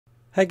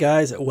Hey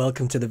guys,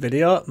 welcome to the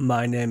video.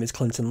 My name is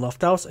Clinton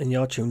Lofthouse and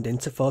you're tuned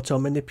into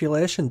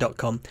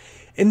photomanipulation.com.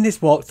 In this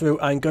walkthrough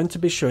I'm going to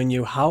be showing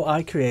you how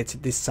I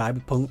created this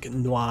cyberpunk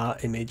noir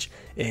image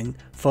in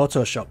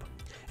Photoshop.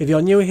 If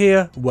you're new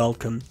here,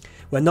 welcome.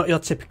 We're not your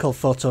typical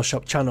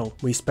Photoshop channel.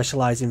 We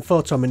specialise in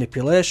photo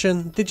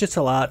manipulation,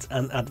 digital art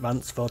and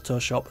advanced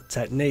Photoshop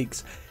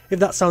techniques.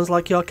 If that sounds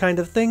like your kind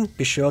of thing,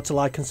 be sure to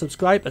like and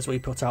subscribe as we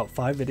put out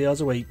 5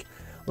 videos a week.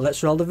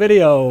 Let's roll the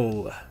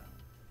video!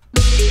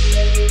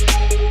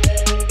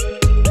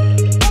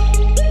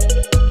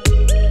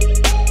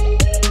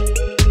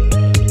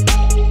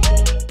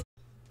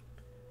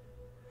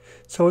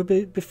 So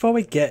before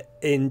we get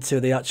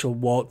into the actual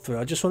walkthrough,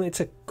 I just wanted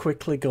to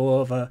quickly go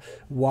over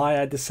why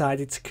I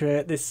decided to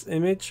create this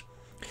image.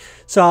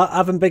 So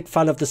I'm a big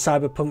fan of the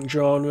cyberpunk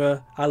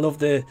genre. I love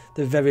the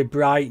very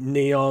bright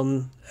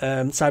neon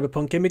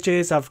cyberpunk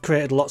images. I've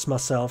created lots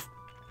myself.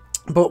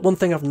 But one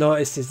thing I've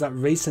noticed is that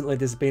recently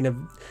there's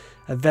been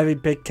a very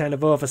big kind of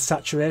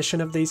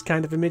oversaturation of these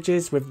kind of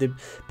images with the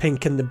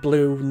pink and the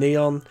blue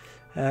neon.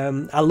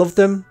 I love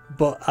them,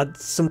 but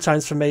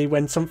sometimes for me,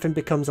 when something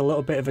becomes a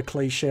little bit of a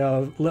cliche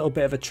or a little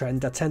bit of a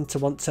trend, I tend to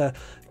want to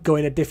go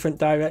in a different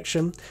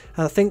direction,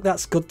 and I think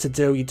that's good to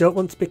do. You don't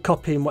want to be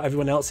copying what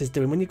everyone else is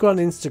doing. When you go on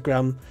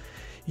Instagram,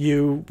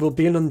 you will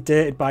be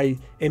inundated by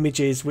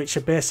images which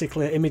are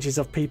basically images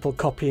of people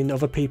copying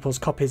other people's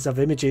copies of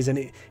images,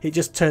 and it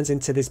just turns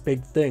into this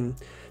big thing.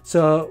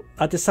 So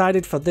I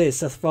decided for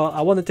this, I thought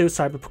I want to do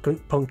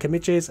cyberpunk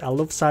images. I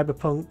love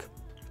cyberpunk,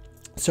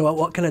 so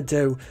what can I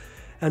do?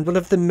 And one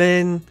of the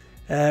main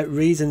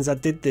reasons I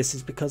did this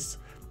is because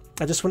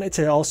I just wanted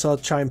to also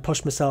try and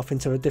push myself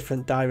into a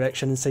different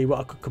direction and see what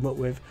I could come up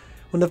with.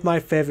 One of my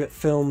favourite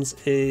films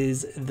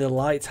is The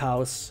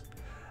Lighthouse,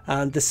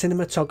 and the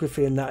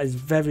cinematography in that is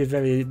very,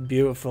 very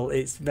beautiful.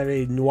 It's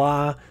very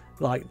noir,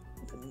 like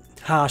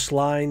harsh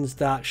lines,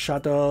 dark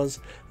shadows.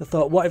 I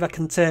thought, what if I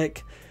can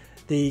take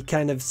the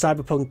kind of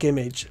cyberpunk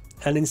image,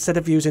 and instead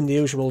of using the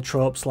usual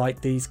tropes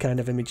like these kind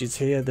of images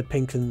here, the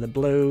pink and the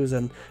blues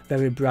and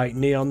very bright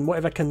neon, what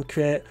if I can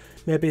create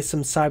maybe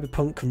some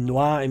cyberpunk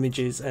noir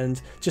images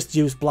and just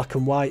use black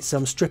and white? So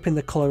I'm stripping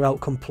the colour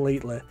out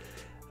completely,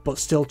 but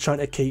still trying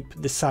to keep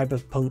the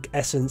cyberpunk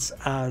essence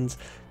and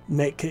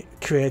make it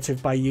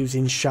creative by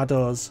using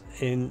shadows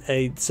in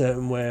a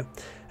certain way.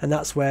 And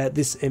that's where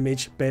this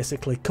image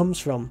basically comes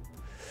from.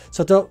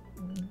 So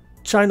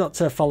try not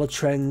to follow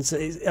trends.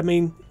 I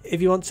mean,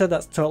 if you want to,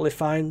 that's totally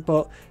fine,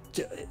 but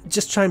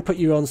just try and put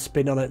your own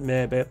spin on it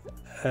maybe,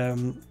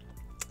 and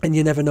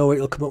you never know what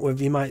you'll come up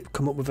with. You might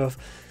come up with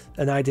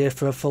an idea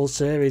for a full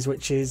series,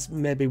 which is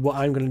maybe what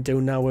I'm going to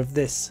do now with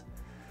this.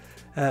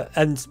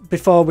 And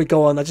before we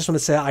go on, I just want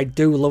to say I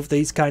do love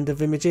these kind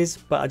of images,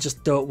 but I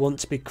just don't want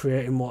to be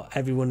creating what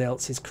everyone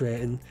else is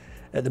creating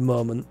at the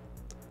moment.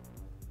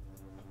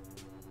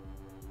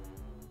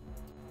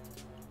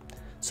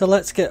 So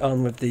let's get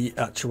on with the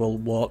actual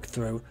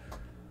walkthrough.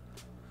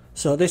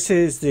 So this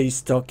is the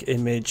stock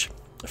image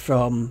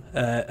from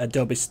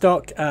Adobe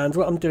Stock, and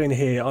what I'm doing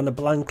here on a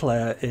blank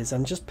layer is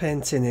I'm just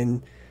painting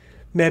in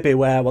maybe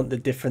where I want the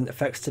different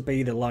effects to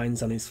be, the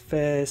lines on his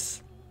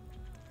face,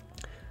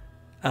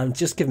 and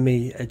just give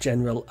me a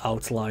general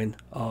outline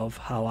of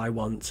how I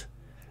want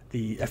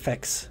the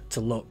effects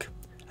to look.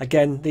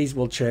 Again, these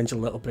will change a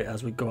little bit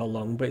as we go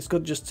along, but it's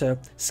good just to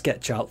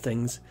sketch out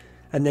things,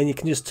 and then you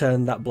can just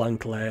turn that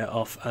blank layer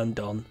off and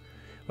on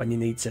when you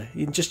need to.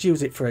 You can just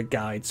use it for a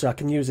guide. So I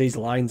can use these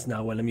lines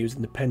now when I'm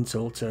using the pen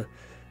tool to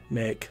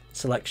make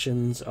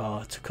selections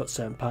or to cut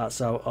certain parts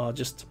out, or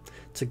just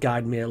to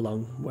guide me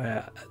along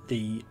where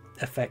the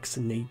effects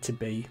need to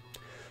be.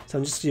 So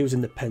I'm just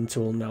using the pen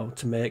tool now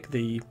to make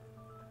the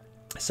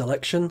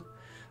selection,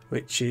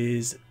 which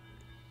is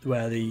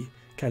where the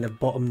kind of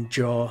bottom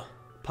jaw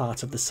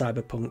part of the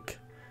cyberpunk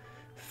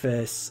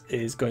face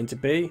is going to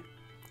be.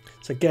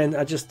 So again,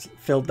 I just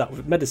filled that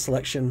with, made a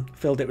selection,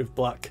 filled it with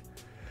black,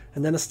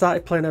 and then I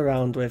started playing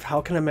around with how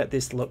can I make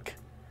this look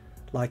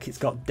like it's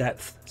got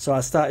depth. So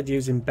I started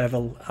using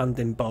bevel and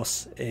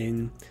emboss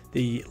in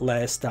the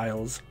layer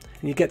styles,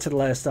 and you get to the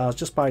layer styles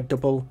just by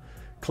double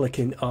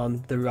clicking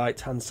on the right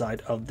hand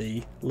side of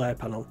the layer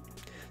panel.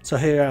 So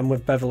here I am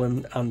with bevel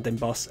and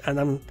emboss,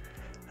 and I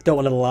don't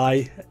want to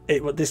lie,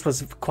 this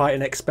was quite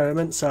an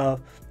experiment, so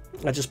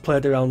I just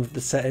played around with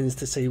the settings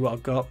to see what I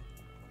got,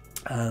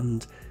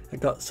 and I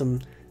got some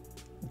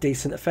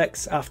decent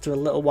effects after a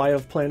little while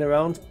of playing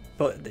around,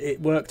 but it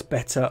worked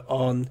better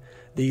on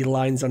the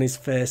lines on his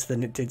face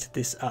than it did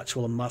this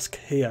actual mask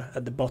here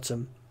at the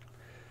bottom.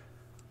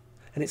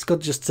 And it's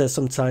good just to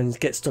sometimes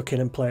get stuck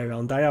in and play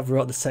around. I have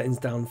wrote the settings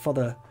down for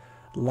the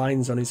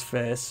lines on his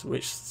face,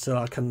 so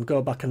I can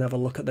go back and have a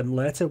look at them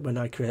later when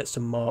I create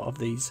some more of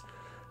these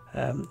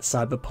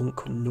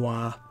cyberpunk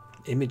noir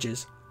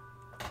images.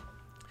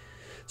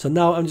 So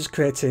now I'm just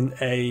creating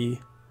a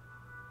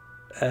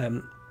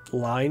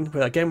line,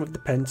 but again with the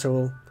pen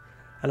tool,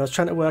 and I was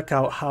trying to work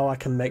out how I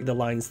can make the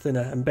lines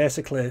thinner, and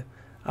basically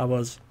I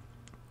was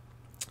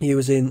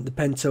using the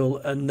pen tool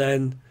and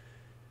then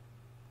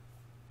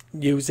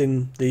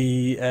using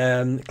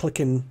the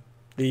clicking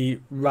the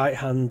right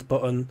hand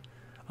button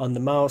on the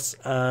mouse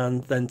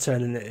and then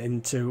turning it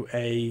into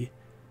a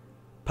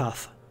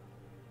path,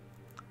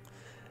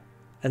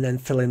 and then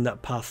fill in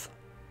that path,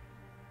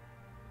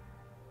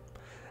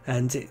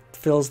 and it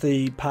fills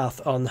the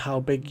path on how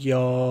big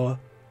your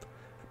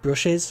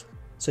brush is,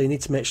 so you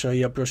need to make sure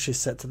your brush is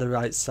set to the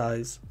right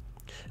size.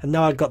 And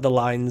now I've got the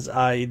lines,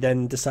 I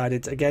then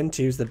decided again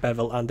to use the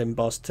bevel and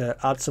emboss to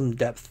add some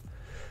depth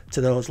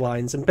to those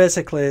lines, and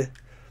basically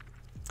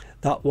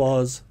that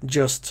was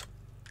just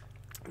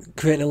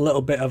creating a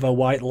little bit of a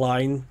white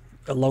line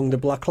along the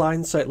black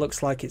line so it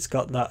looks like it's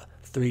got that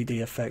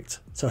 3D effect.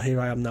 So here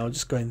I am now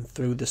just going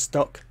through the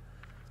stock,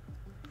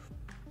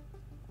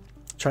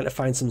 trying to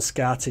find some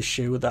scar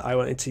tissue that I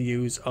wanted to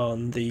use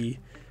on the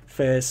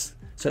face,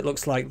 so it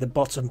looks like the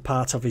bottom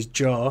part of his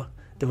jaw,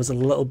 there was a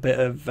little bit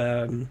of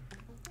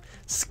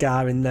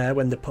scar in there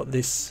when they put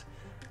this,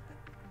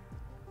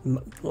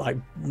 like,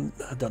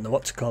 I don't know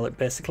what to call it,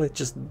 basically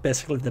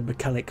the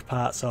mechanic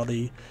parts, or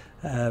the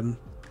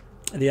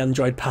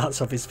android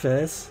parts of his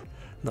face.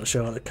 Not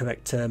sure what the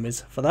correct term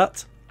is for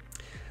that,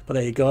 but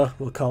there you go,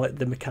 we'll call it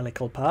the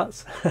mechanical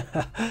parts.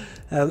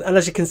 And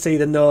as you can see,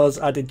 the nose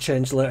I did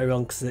change later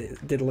on because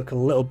it did look a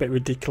little bit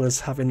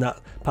ridiculous having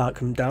that part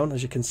come down,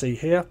 as you can see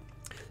here.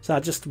 So I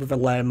just, with a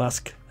layer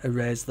mask,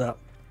 erased that.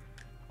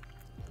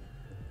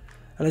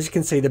 And as you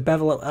can see, the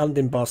bevel and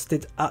emboss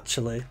did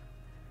actually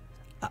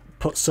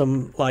put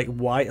some like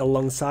white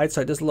alongside,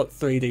 so it does look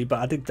 3D, but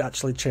I did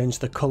actually change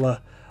the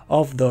colour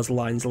of those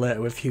lines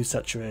later with hue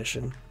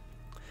saturation.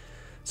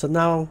 So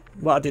now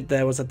what I did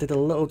there was I did a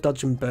little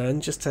dodge and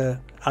burn just to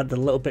add a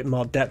little bit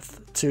more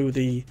depth to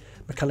the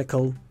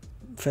mechanical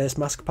face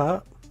mask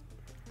part.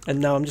 And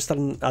now I'm just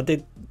adding, I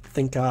did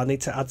think I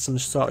need to add some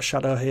sort of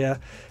shadow here,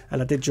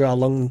 and I did draw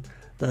along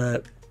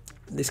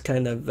this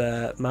kind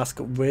of mask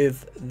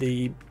with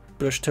the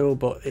brush tool,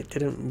 but it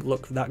didn't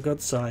look that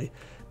good, so I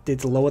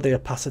did lower the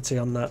opacity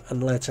on that,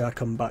 and later I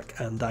come back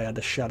and I add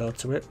a shadow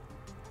to it.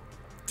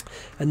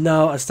 And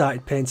now I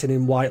started painting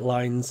in white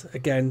lines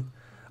again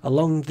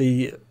along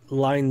the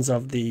lines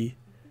of the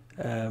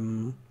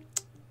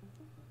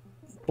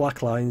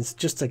black lines,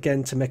 just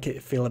again to make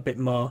it feel a bit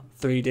more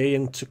 3D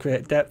and to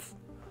create depth.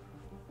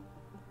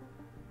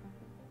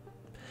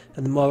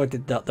 And the more I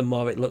did that, the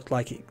more it looked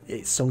like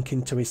it sunk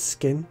into his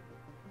skin.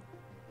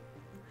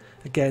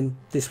 Again,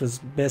 this was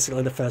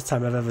basically the first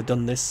time I've ever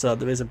done this, so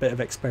there is a bit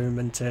of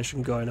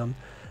experimentation going on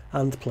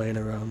and playing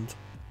around.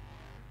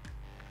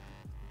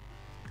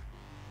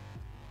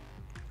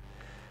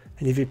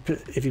 And if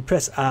you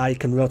press R, you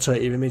can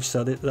rotate your image,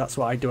 so that's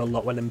what I do a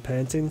lot when I'm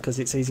painting, because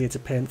it's easier to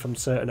paint from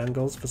certain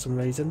angles for some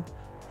reason.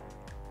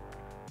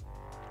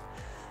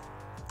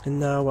 And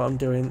now what I'm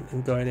doing,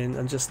 I'm going in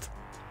and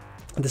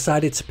I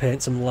decided to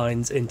paint some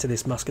lines into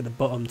this mask at the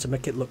bottom to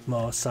make it look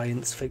more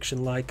science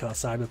fiction like or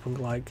cyberpunk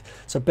like.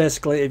 So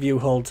basically, if you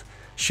hold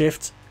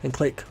shift and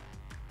click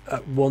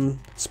at one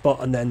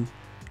spot and then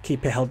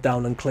keep it held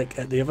down and click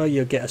at the other,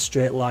 you'll get a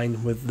straight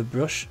line with the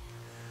brush.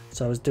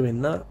 So I was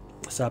doing that.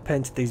 So I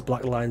painted these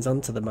black lines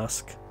onto the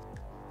mask,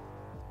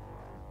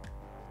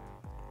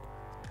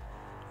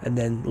 and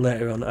then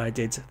later on I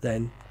did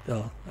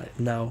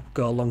now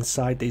go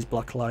alongside these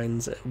black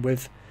lines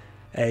with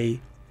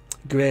a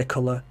grey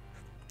colour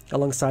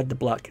alongside the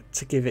black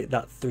to give it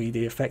that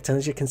 3D effect. And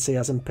as you can see,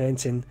 as I'm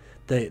painting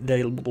the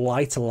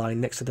lighter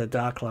line next to the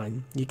dark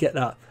line, you get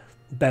that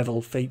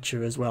bevel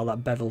feature as well,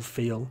 that bevel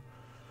feel.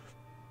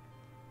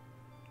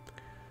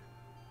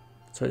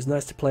 So it's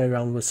nice to play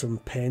around with some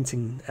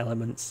painting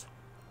elements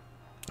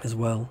as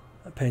well,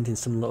 painting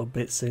some little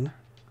bits in.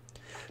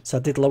 So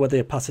I did lower the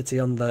opacity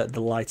on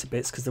the lighter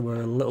bits because they were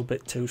a little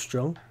bit too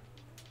strong.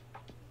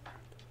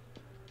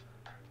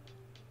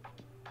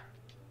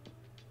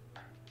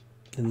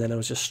 And then I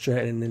was just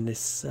straightening in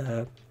this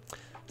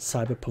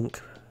cyberpunk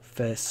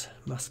face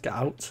mask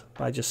out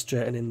by just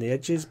straightening the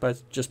edges,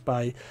 just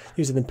by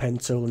using the pen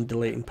tool and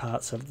deleting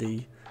parts of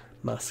the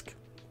mask.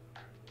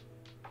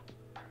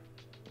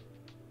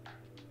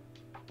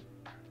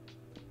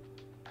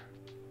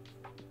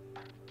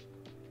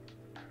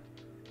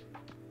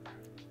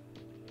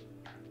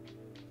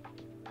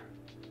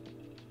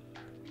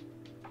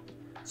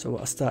 So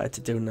what I started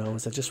to do now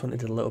is I just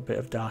wanted a little bit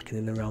of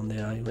darkening around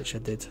the eye, which I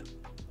did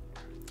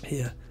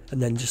here,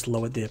 and then just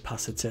lowered the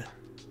opacity.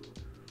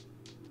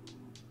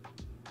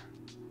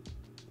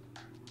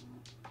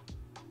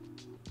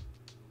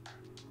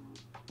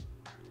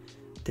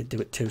 Did do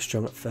it too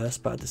strong at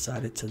first, but I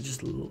decided to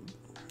just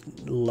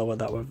lower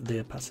that with the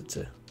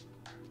opacity.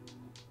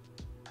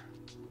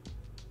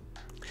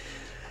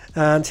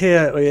 And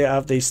here we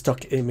have the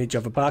stock image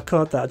of a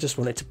barcode that I just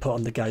wanted to put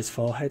on the guy's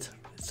forehead.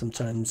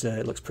 Sometimes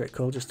it looks pretty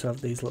cool just to have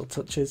these little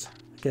touches.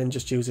 Again,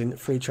 just using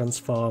free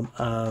transform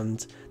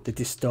and the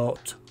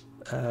distort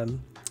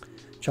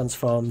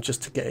transform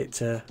just to get it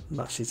to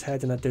match his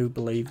head. And I do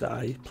believe that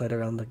I played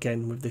around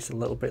again with this a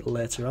little bit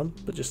later on,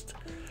 but just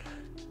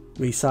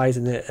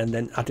resizing it and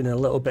then adding a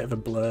little bit of a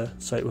blur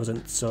so it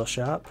wasn't so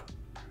sharp.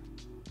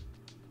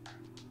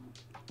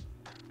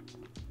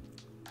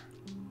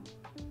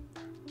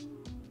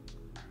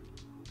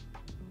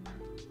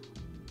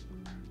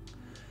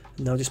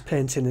 Now just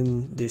painting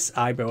in this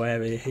eyebrow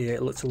area here,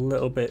 it looks a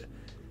little bit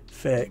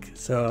fake,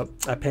 so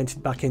I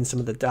painted back in some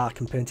of the dark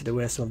and painted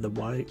away some of the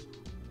white.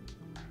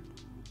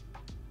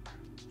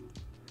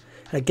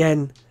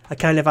 Again, I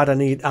kind of had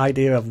an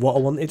idea of what I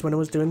wanted when I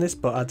was doing this,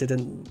 but I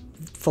didn't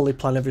fully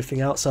plan everything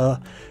out, so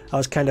I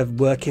was kind of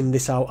working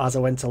this out as I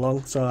went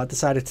along. So I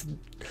decided to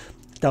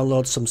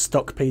download some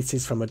stock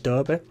pieces from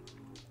Adobe,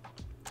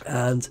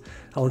 and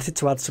I wanted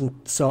to add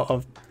some sort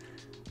of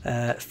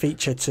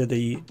feature to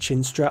the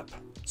chin strap.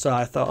 So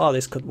I thought, oh,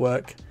 this could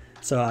work.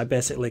 So I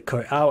basically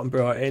cut it out and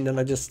brought it in, and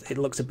it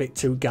looks a bit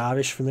too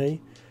garish for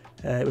me.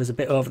 It was a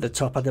bit over the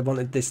top. I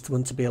wanted this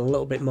one to be a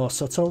little bit more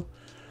subtle.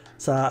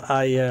 So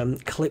I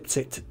clipped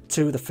it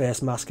to the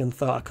face mask and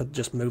thought I could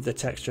just move the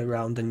texture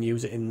around and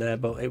use it in there,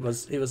 but it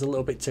was a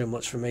little bit too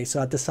much for me.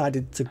 So I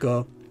decided to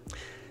go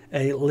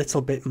a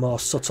little bit more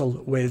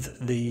subtle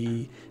with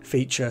the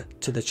feature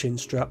to the chin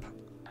strap.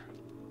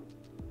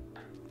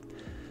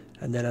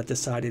 And then I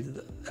decided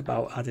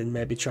about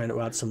maybe trying to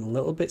add some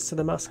little bits to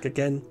the mask.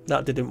 Again,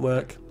 that didn't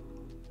work.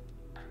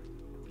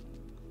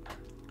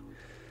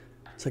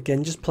 So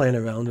again, just playing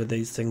around with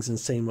these things and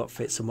seeing what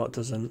fits and what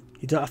doesn't.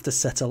 You don't have to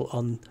settle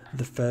on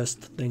the first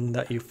thing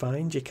that you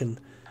find. You can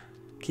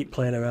keep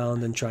playing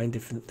around and trying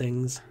different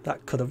things.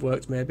 That could have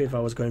worked maybe if I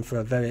was going for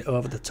a very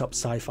over-the-top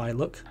sci-fi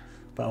look,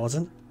 but I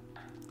wasn't.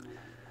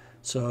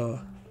 So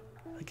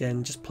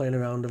again, just playing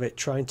around with it,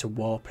 trying to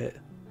warp it,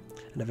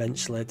 and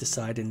eventually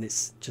deciding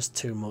it's just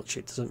too much.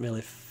 It doesn't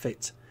really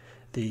fit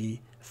the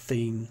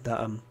theme that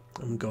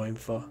I'm going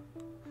for,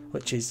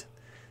 which is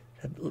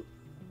a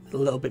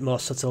little bit more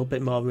subtle, a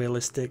bit more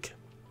realistic.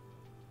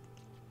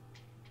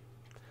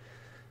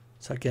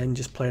 So again,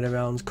 just playing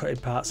around, cutting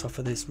parts off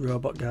of this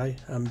robot guy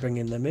and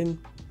bringing them in,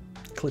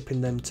 clipping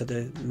them to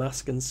the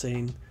mask and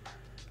seeing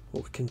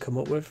what we can come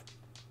up with.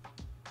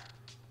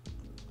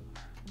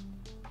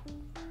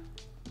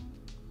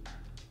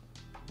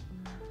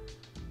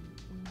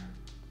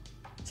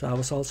 So I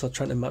was also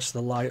trying to match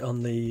the light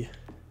on the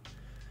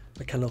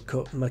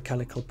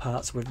mechanical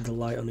parts with the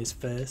light on his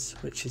face,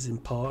 which is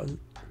important.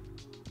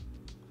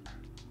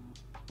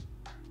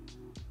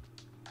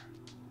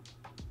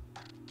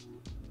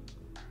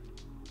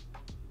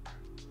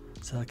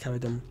 So I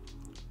carried on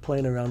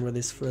playing around with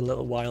this for a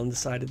little while and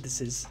decided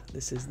this is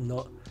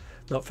not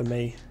for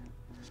me.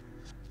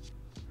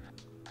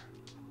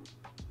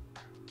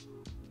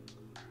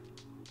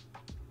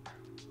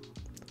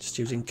 Just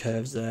using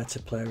curves there to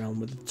play around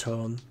with the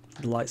tone,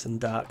 the lights and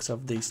darks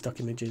of these stock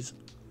images.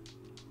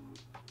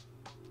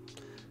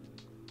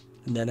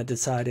 And then I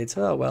decided,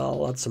 oh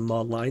well, I'll add some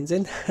more lines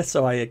in.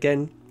 So I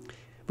again,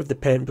 with the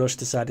paintbrush,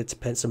 decided to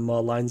paint some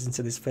more lines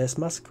into this face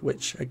mask,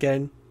 which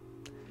again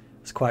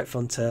was quite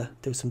fun to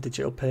do some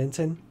digital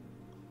painting.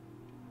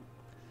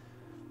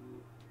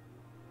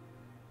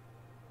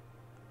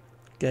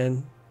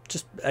 Again,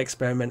 just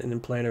experimenting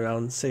and playing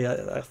around. See,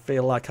 I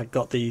feel like I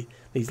got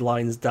these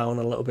lines down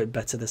a little bit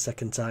better the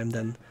second time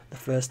than the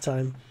first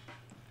time.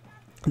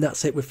 And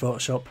that's it with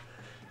Photoshop.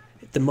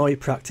 The more you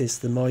practice,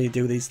 the more you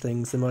do these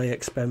things, the more you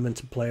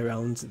experiment and play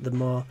around, the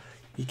more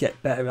you get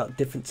better at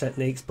different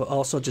techniques, but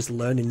also just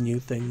learning new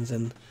things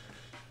and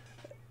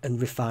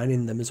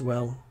refining them as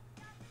well.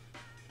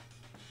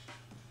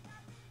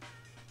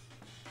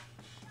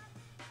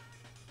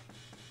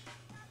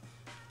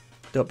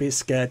 Don't be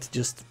scared to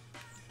just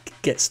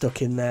get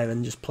stuck in there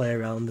and just play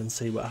around and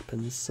see what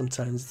happens.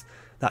 Sometimes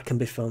that can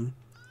be fun.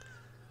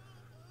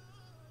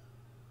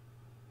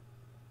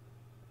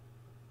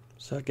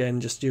 So again,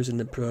 just using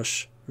the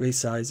brush,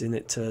 resizing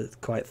it to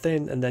quite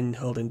thin, and then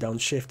holding down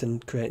shift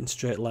and creating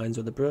straight lines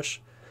with the brush.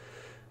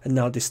 And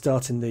now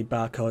distorting the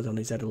barcode on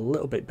his head a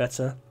little bit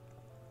better.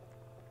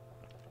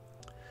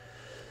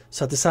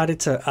 So I decided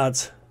to add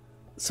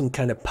some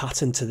kind of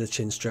pattern to the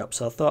chin strap.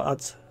 So I thought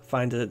I'd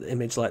find an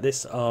image like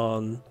this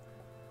on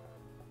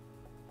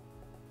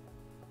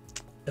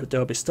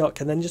Adobe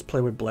Stock and then just play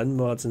with blend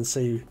modes and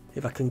see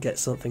if I can get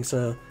something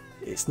so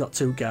it's not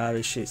too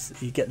garish.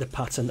 You get the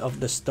pattern of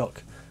the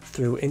stock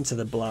through into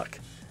the black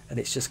and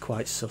it's just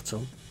quite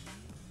subtle.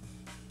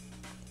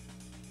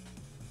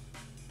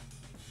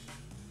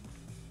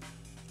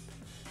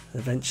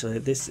 And eventually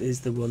this is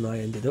the one I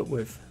ended up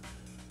with.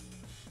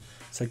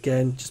 So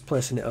again, just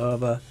placing it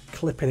over,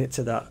 clipping it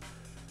to that,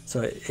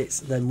 so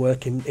it's then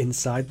working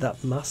inside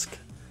that mask,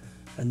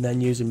 and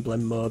then using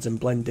blend modes and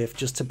blend diff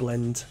just to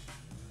blend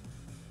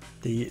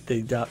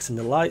the darks and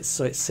the lights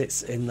so it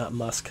sits in that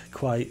mask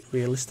quite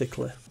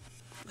realistically.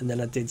 And then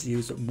I did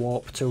use a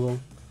warp tool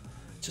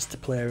just to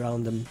play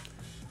around and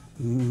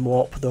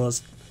warp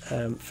those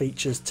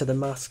features to the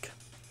mask,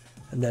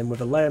 and then with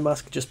a layer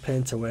mask just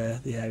paint away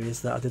the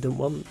areas that I didn't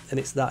want, and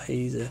it's that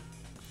easy.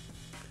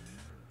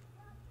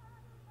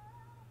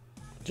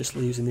 Just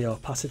using the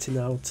opacity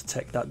now to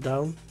take that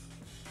down.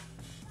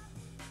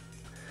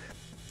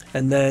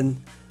 And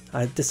then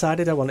I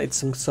decided I wanted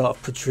some sort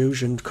of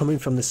protrusion coming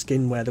from the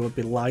skin where there would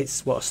be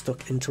lights what are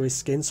stuck into his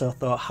skin, so I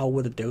thought, how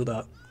would I do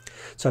that?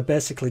 So I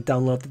basically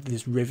downloaded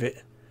this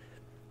rivet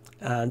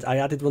and I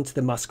added one to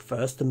the mask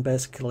first, and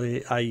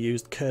basically I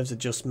used curves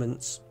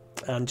adjustments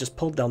and just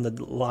pulled down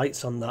the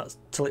lights on that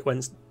till it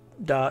went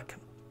dark,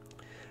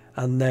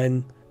 and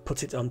then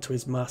put it onto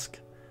his mask.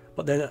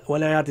 But then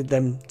when I added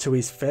them to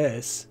his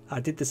face, I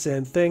did the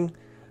same thing,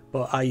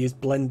 but I used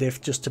blend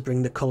diff just to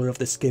bring the colour of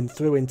the skin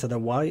through into the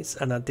whites,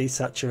 and I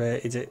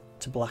desaturated it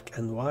to black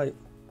and white.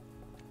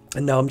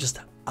 And now I'm just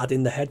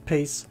adding the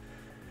headpiece,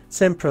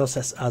 same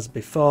process as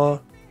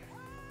before,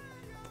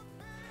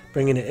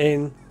 bringing it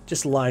in,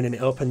 just lining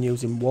it up and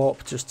using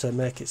warp just to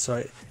make it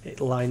so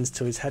it lines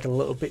to his head a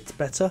little bit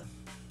better,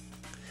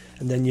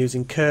 and then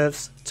using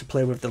curves to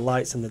play with the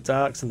lights and the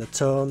darks and the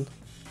tone.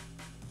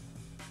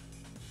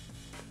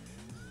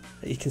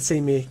 You can see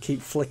me keep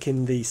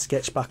flicking the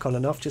sketch back on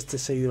and off just to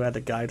see where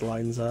the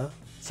guidelines are,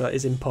 so it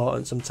is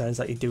important sometimes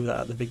that you do that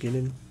at the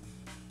beginning.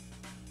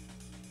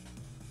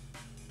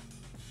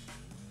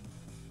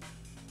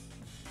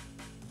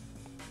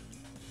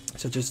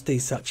 So just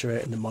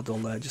desaturating the model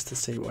there just to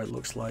see what it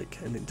looks like,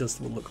 and it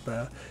does look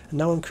better. And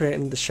now I'm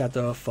creating the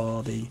shadow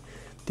for the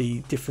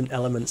different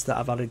elements that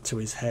I've added to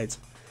his head.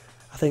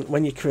 I think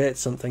when you create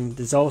something,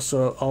 there's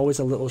also always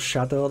a little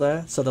shadow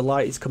there, so the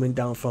light is coming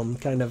down from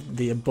kind of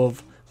the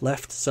above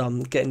left, so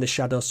I'm getting the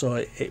shadow so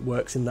it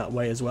works in that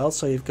way as well.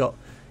 So you've got,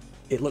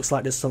 it looks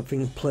like there's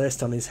something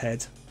placed on his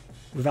head.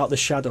 Without the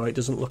shadow it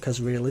doesn't look as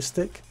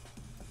realistic.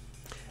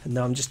 And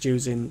now I'm just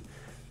using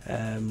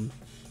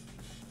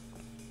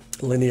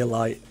linear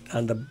light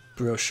and a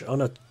brush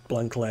on a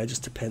blank layer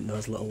just to paint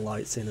those little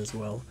lights in as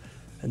well.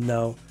 And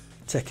now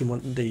taking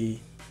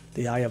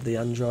the eye of the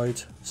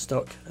android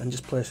stock and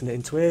just placing it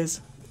into his,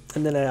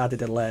 and then I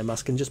added a layer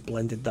mask and just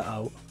blended that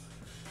out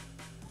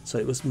so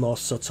it was more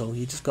subtle.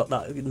 You just got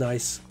that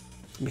nice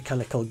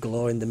mechanical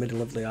glow in the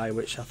middle of the eye,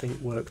 which I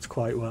think worked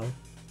quite well.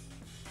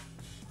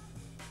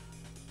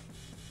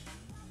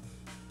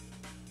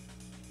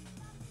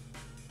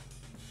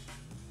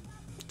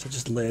 So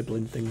just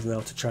labelling things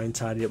now to try and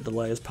tidy up the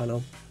layers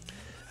panel.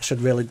 I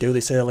should really do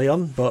this early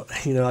on, but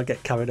you know, I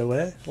get carried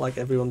away like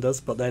everyone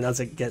does, but then as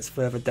it gets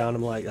further down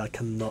I'm like, I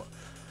cannot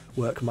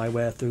work my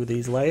way through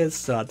these layers,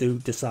 so I do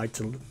decide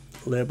to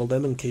label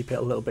them and keep it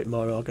a little bit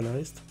more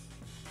organised.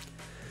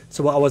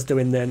 So what I was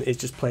doing then is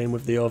just playing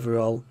with the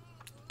overall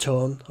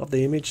tone of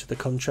the image, the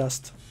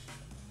contrast.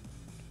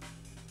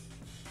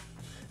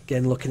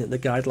 Again, looking at the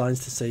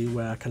guidelines to see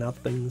where I can add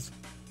things.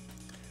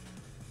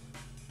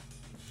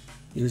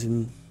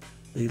 Using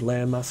the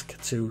layer mask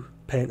to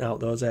paint out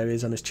those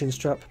areas on his chin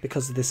strap.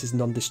 Because this is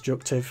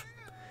non-destructive,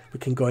 we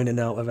can go in and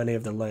out of any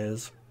of the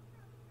layers.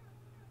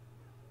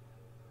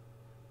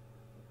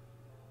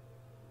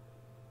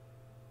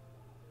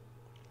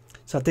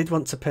 So I did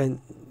want to paint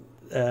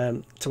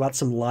to add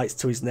some lights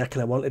to his neck,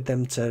 and I wanted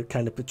them to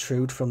kind of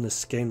protrude from the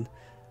skin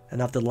and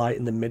have the light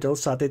in the middle,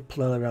 so I did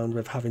play around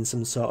with having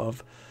some sort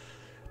of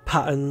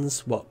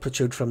patterns what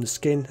protrude from the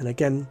skin. And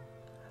again,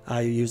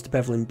 I used the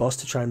bevel emboss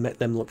to try and make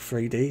them look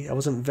 3D. I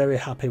wasn't very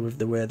happy with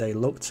the way they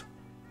looked,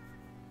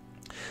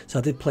 so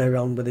I did play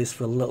around with this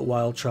for a little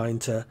while trying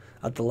to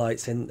add the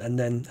lights in, and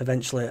then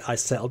eventually I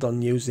settled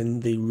on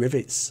using the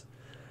rivets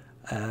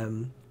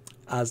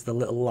as the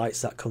little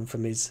lights that come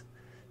from his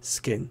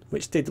skin,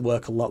 which did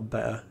work a lot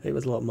better. It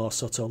was a lot more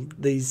subtle.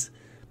 These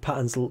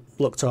patterns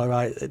looked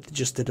alright, it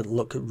just didn't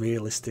look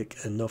realistic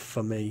enough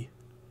for me.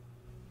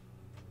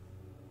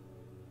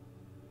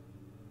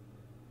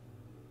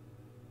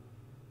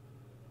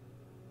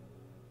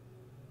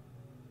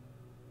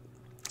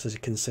 So as you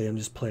can see, I'm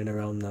just playing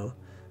around now.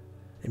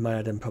 In my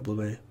head I'm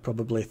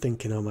probably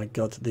thinking, oh my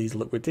god, these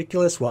look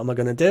ridiculous, what am I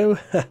going to do?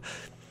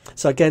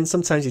 So again,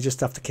 sometimes you just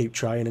have to keep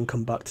trying and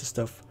come back to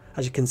stuff.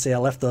 As you can see, I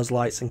left those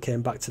lights and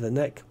came back to the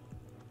neck.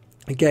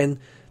 Again,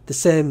 the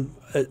same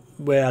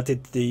way I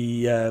did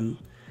the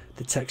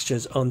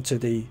textures onto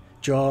the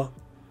jaw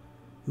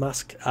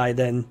mask, I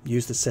then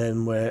used the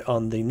same way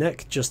on the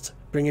neck, just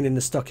bringing in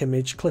the stock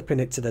image, clipping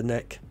it to the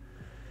neck,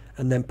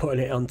 and then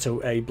putting it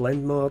onto a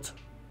blend mode,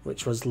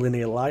 which was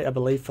linear light I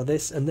believe for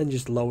this, and then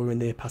just lowering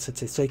the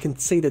opacity so you can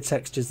see the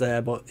textures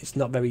there, but it's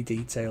not very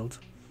detailed.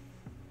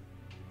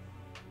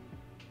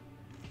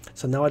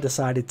 So now I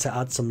decided to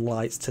add some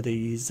lights to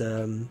these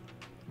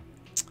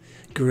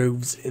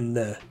grooves in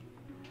the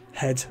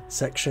head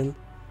section.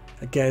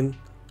 Again,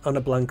 on a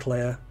blank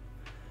layer,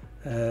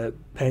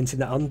 painting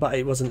that on, but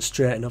it wasn't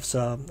straight enough,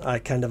 so I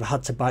kind of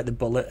had to bite the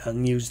bullet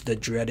and use the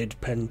dreaded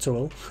pen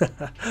tool,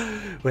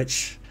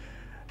 which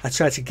I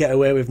tried to get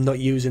away with not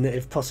using it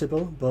if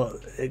possible, but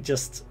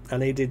I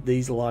needed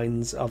these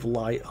lines of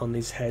light on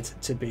his head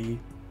to be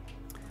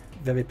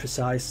very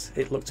precise.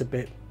 It looked a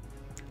bit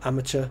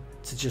amateur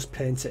to just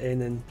paint it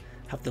in and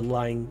have the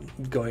line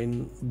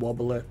going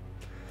wobbly.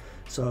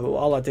 So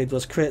all I did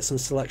was create some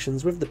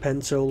selections with the pen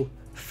tool,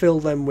 fill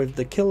them with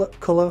the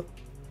colour,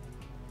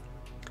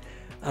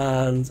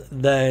 and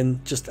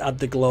then just add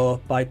the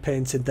glow by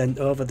painting then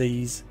over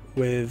these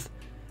with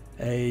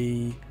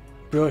a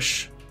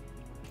brush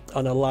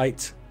on a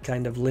light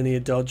kind of linear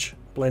dodge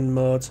blend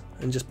mode,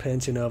 and just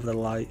painting over the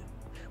light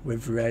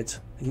with red,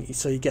 and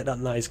so you get that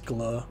nice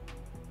glow.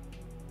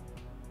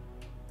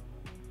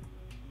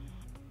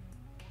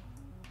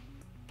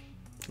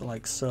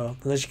 like so.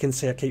 And as you can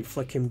see, I keep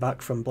flicking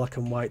back from black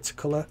and white to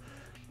colour,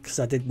 because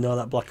I did know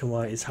that black and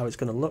white is how it's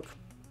going to look.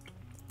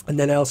 And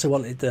then I also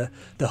wanted the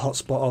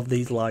hotspot of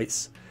these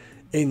lights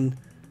in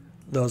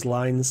those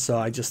lines, so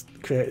I just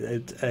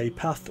created a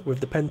path with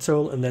the pen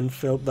tool and then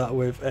filled that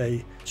with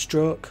a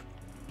stroke,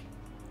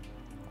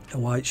 a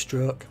white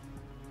stroke.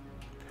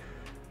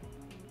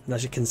 And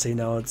as you can see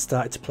now, I'd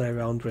started to play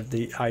around with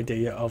the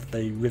idea of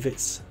the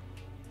rivets.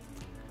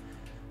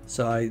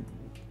 So I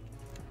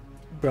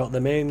brought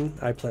them in,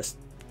 I pressed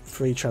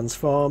free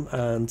transform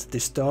and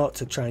distort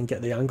to try and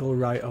get the angle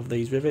right of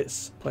these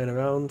rivets, playing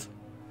around.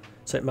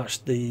 So it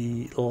matched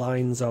the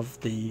lines of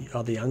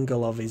or the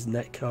angle of his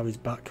neck or his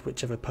back,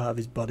 whichever part of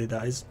his body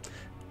that is.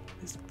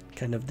 It's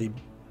kind of the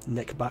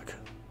neck back.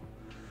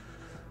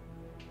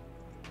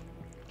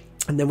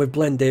 And then with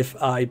blend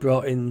diff, I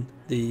brought in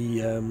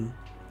the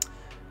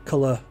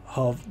colour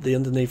of the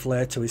underneath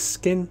layer to his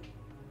skin,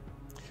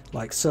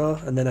 like so,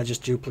 and then I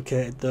just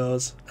duplicated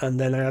those, and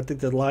then I added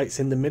the lights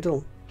in the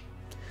middle.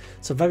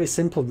 So very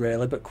simple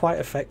really, but quite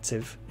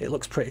effective. It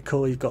looks pretty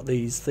cool. You've got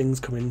these things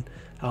coming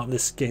out of the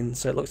skin,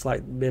 so it looks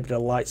like maybe the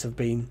lights have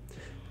been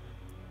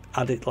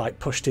added, like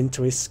pushed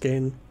into his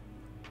skin.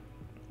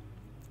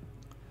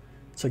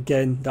 So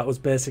again, that was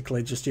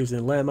basically just using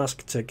a layer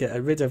mask to get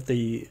rid of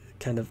the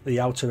kind of the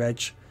outer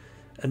edge,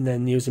 and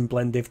then using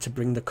blend diff to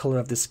bring the colour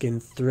of the skin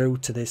through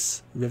to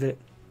this rivet.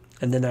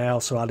 And then I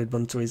also added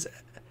one to his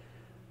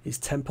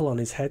temple on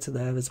his head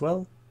there as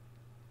well.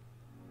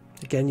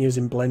 Again,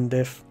 using blend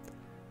diff,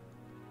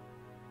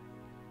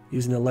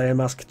 using a layer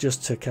mask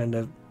just to kind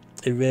of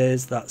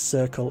erase that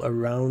circle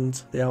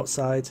around the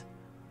outside,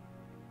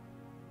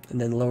 and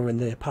then lowering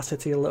the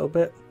opacity a little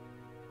bit.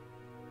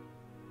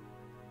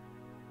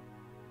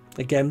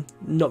 Again,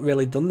 not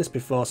really done this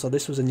before, so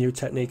this was a new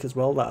technique as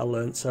well that I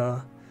learnt,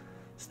 so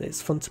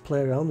it's fun to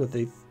play around with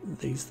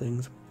these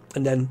things.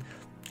 And then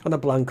on a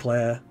blank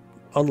layer,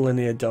 on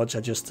linear dodge, I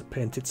just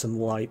painted some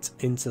light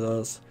into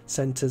those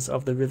centres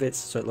of the rivets,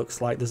 so it looks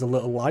like there's a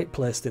little light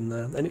placed in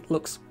there, and it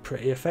looks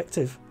pretty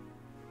effective.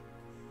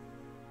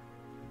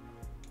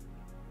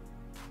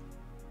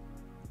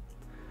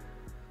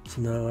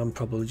 So now I'm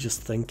probably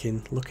just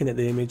thinking, looking at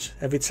the image,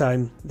 every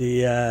time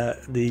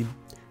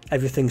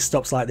everything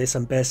stops like this,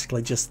 I'm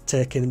basically just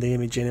taking the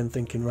image in and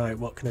thinking, right,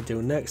 what can I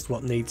do next?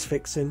 What needs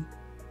fixing?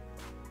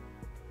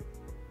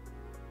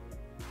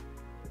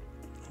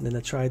 And then I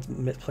tried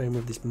playing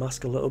with this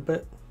mask a little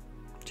bit,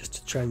 just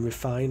to try and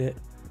refine it.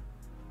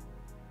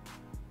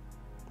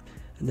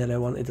 And then I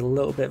wanted a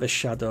little bit of a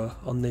shadow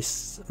on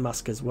this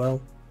mask as well.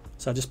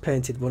 So I just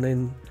painted one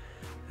in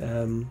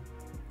on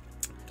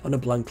a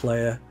blank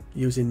layer,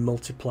 using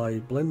multiply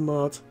blend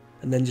mode,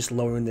 and then just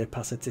lowering the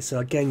opacity. So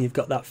again, you've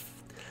got that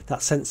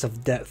sense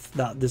of depth,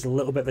 that there's a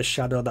little bit of a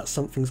shadow, that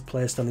something's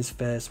placed on his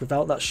face.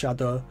 Without that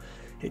shadow,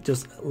 it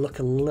does look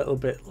a little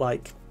bit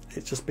like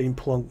it's just been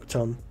plonked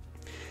on.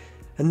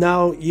 And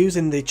now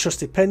using the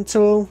trusty pen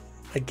tool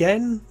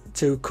again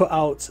to cut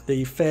out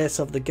the face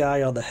of the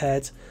guy or the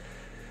head,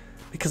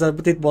 because I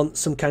did want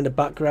some kind of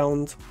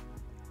background.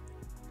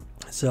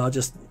 So I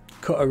just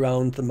cut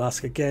around the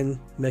mask again,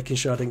 making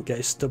sure I didn't get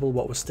his stubble,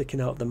 what was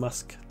sticking out of the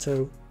mask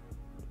too.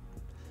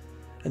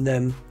 And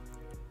then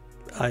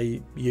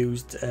I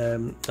used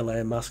a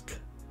layer mask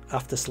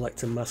after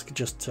selecting mask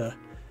just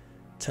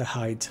to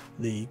hide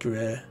the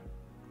grey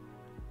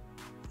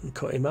and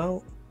cut him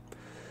out.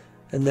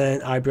 And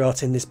then I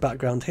brought in this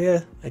background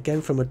here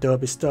again from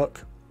Adobe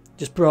stock,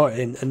 just brought it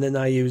in, and then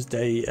I used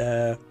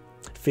a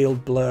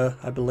field blur,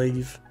 I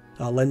believe,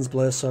 or lens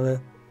blur, sorry,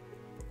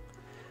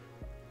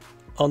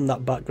 on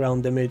that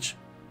background image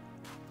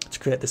to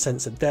create the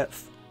sense of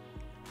depth,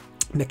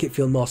 make it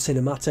feel more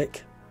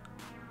cinematic.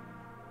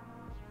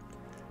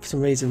 For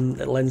some reason,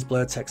 lens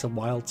blur takes a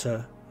while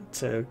to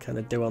kind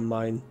of do on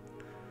mine,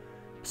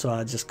 so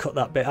I just cut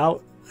that bit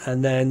out.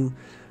 And then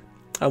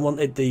I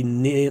wanted the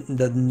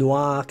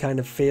noir kind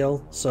of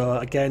feel, so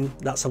again,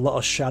 that's a lot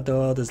of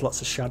shadow, there's lots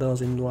of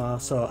shadows in noir,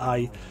 so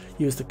I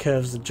used the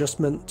curves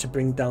adjustment to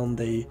bring down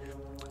the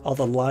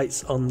other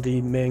lights on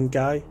the main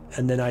guy,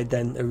 and then I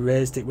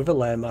erased it with a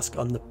layer mask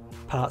on the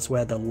parts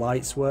where the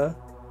lights were.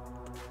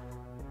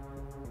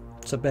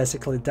 So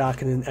basically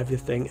darkening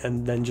everything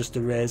and then just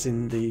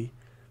erasing the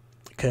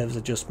curves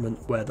adjustment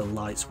where the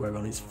lights were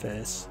on his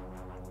face.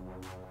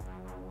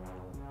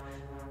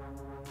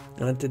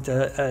 And I did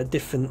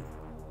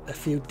a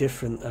few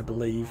different, I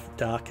believe,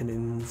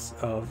 darkenings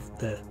of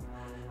the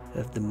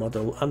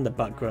model and the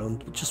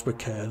background, just with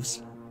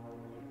curves.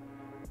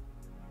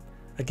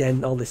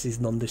 Again, all this is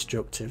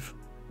non-destructive.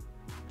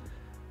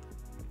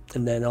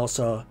 And then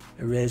also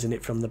erasing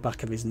it from the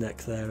back of his neck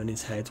there and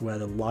his head where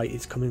the light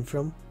is coming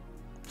from,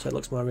 so it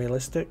looks more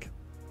realistic.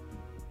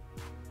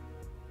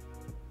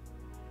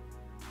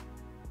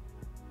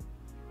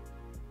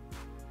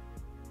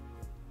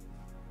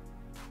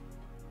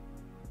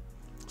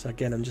 So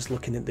again, I'm just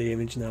looking at the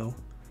image now,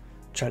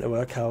 trying to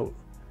work out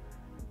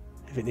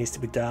if it needs to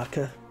be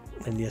darker,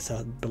 and yes,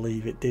 I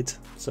believe it did.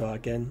 So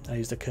again, I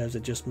used the curves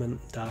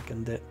adjustment,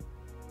 darkened it,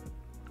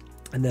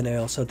 and then I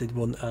also did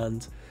one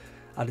and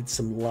added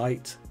some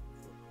light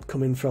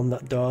coming from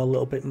that door a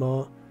little bit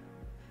more.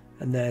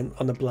 And then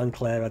on the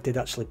blank layer I did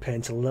actually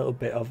paint a little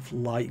bit of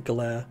light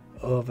glare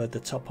over the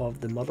top of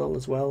the model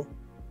as well,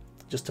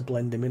 just to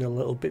blend him in a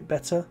little bit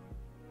better.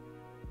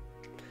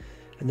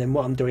 And then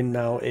what I'm doing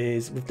now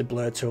is with the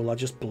blur tool, I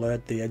just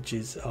blurred the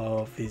edges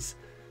of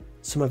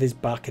some of his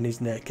back and his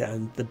neck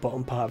and the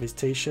bottom part of his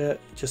t-shirt,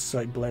 just so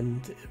it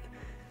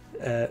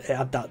it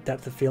had that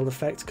depth of field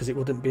effect, because it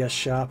wouldn't be as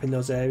sharp in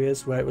those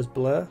areas where it was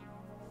blur.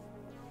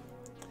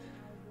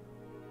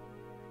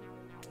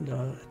 No,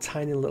 a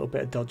tiny little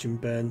bit of dodge and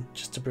burn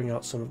just to bring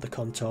out some of the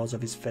contours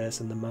of his face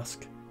and the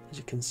mask, as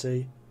you can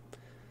see.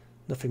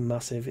 Nothing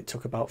massive, it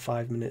took about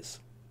 5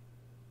 minutes.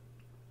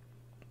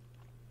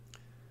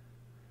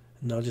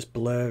 And now just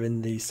blur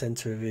in the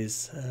centre of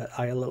his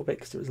eye a little bit,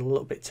 because it was a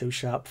little bit too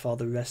sharp for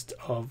the rest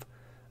of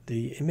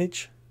the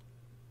image.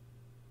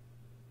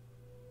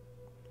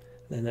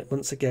 And then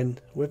once again,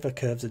 with a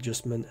curves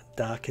adjustment,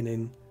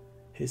 darkening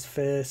his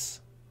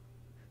face,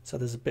 so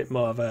there's a bit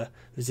more of a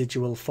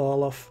residual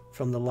fall off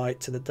from the light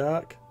to the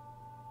dark.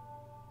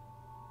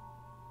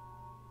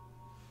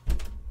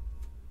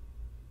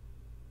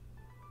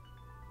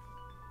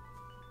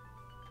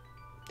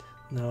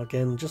 Now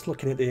again, just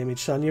looking at the image,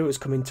 so I knew it was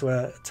coming to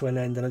an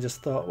end, and I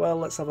just thought, well,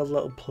 let's have a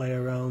little play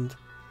around.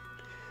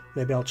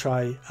 Maybe I'll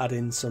try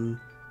adding some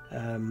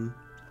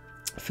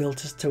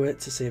filters to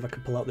it to see if I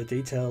can pull out the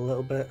detail a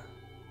little bit.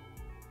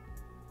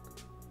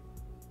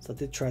 So I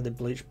did try the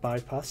bleach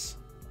bypass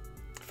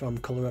from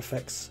Color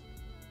Effects.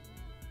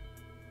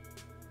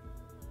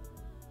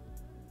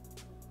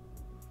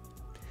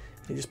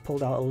 It just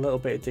pulled out a little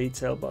bit of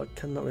detail, but I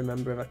cannot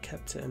remember if I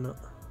kept it or not.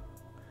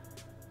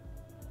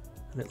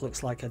 And it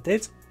looks like I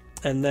did.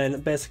 And then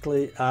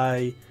basically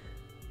I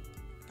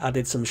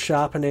added some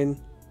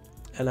sharpening,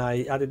 and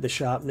I added the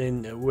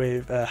sharpening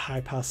with a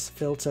high pass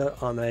filter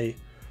on a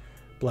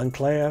blank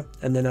layer,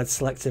 and then I'd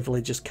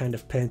selectively just kind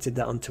of painted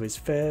that onto his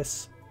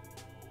face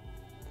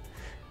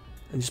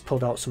and just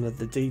pulled out some of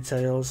the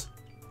details.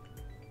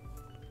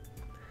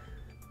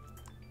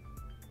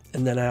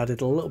 And then I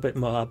added a little bit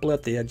more, I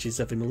blurred the edges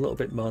of him a little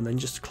bit more, and then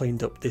just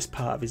cleaned up this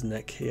part of his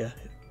neck here,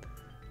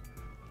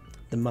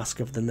 the mask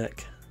of the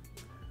neck,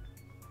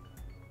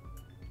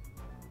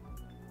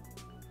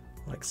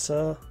 like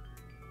so.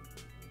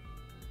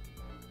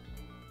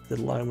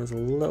 The line was a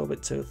little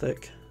bit too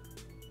thick.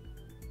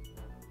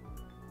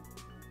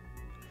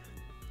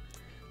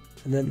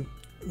 And then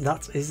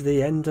that is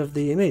the end of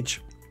the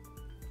image.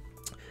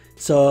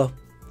 So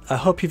I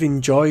hope you've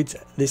enjoyed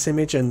this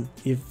image, and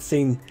you've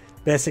seen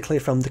basically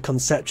from the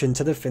conception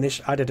to the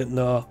finish. I didn't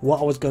know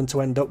what I was going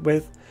to end up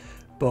with,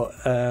 but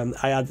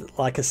I had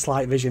like a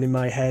slight vision in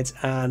my head,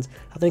 and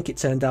I think it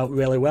turned out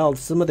really well.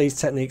 Some of these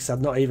techniques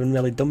I'd not even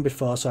really done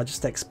before, so I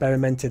just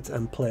experimented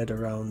and played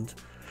around.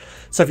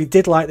 So if you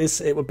did like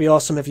this, it would be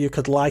awesome if you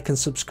could like and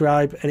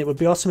subscribe, and it would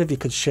be awesome if you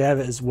could share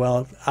it as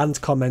well,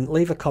 and comment,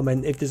 leave a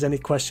comment if there's any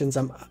questions.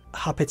 I'm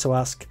happy to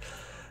ask.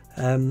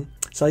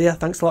 So yeah,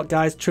 thanks a lot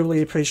guys,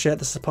 truly appreciate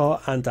the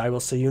support, and I will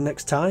see you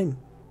next time.